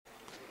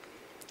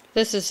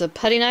This is a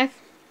putty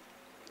knife.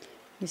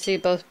 You see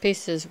both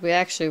pieces, we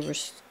actually were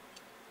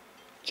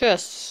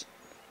just,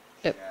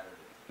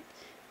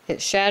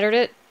 it shattered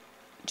it,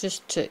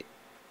 just to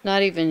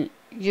not even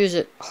use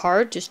it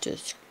hard, just to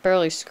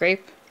barely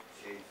scrape.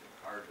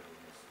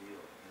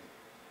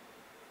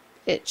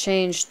 It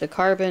changed the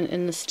carbon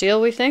in the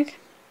steel, we think.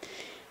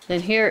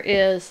 Then here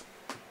is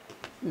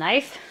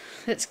knife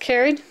that's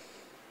carried.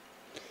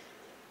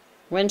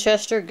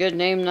 Winchester, good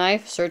name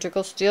knife,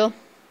 surgical steel.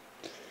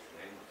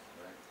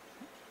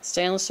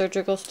 Stainless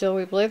surgical steel,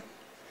 we believe.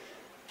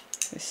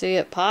 You see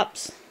it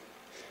pops.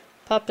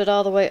 Popped it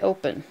all the way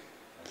open.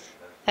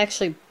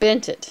 Actually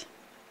bent it.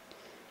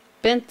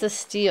 Bent the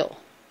steel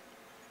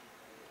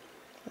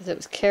as it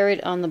was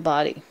carried on the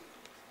body.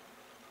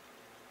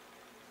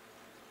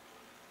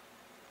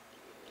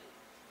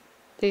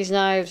 These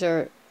knives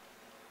are,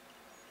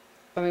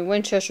 I mean,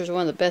 Winchester's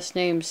one of the best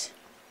names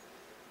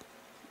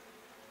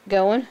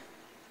going.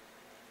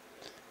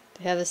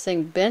 They have this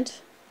thing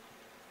bent.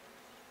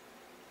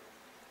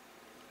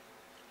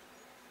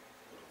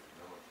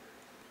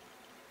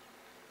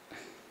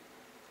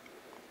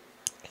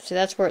 See,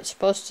 that's where it's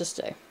supposed to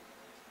stay.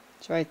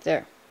 It's right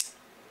there.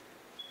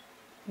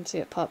 You can see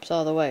it pops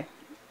all the way.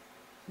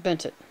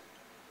 Bent it.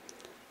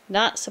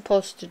 Not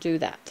supposed to do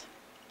that.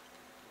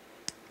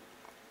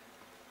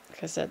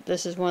 Like I said,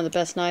 this is one of the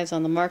best knives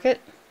on the market.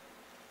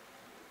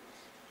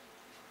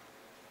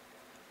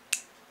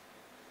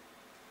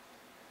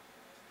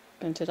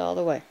 Bent it all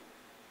the way.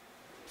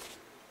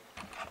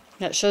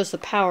 That shows the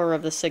power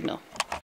of the signal.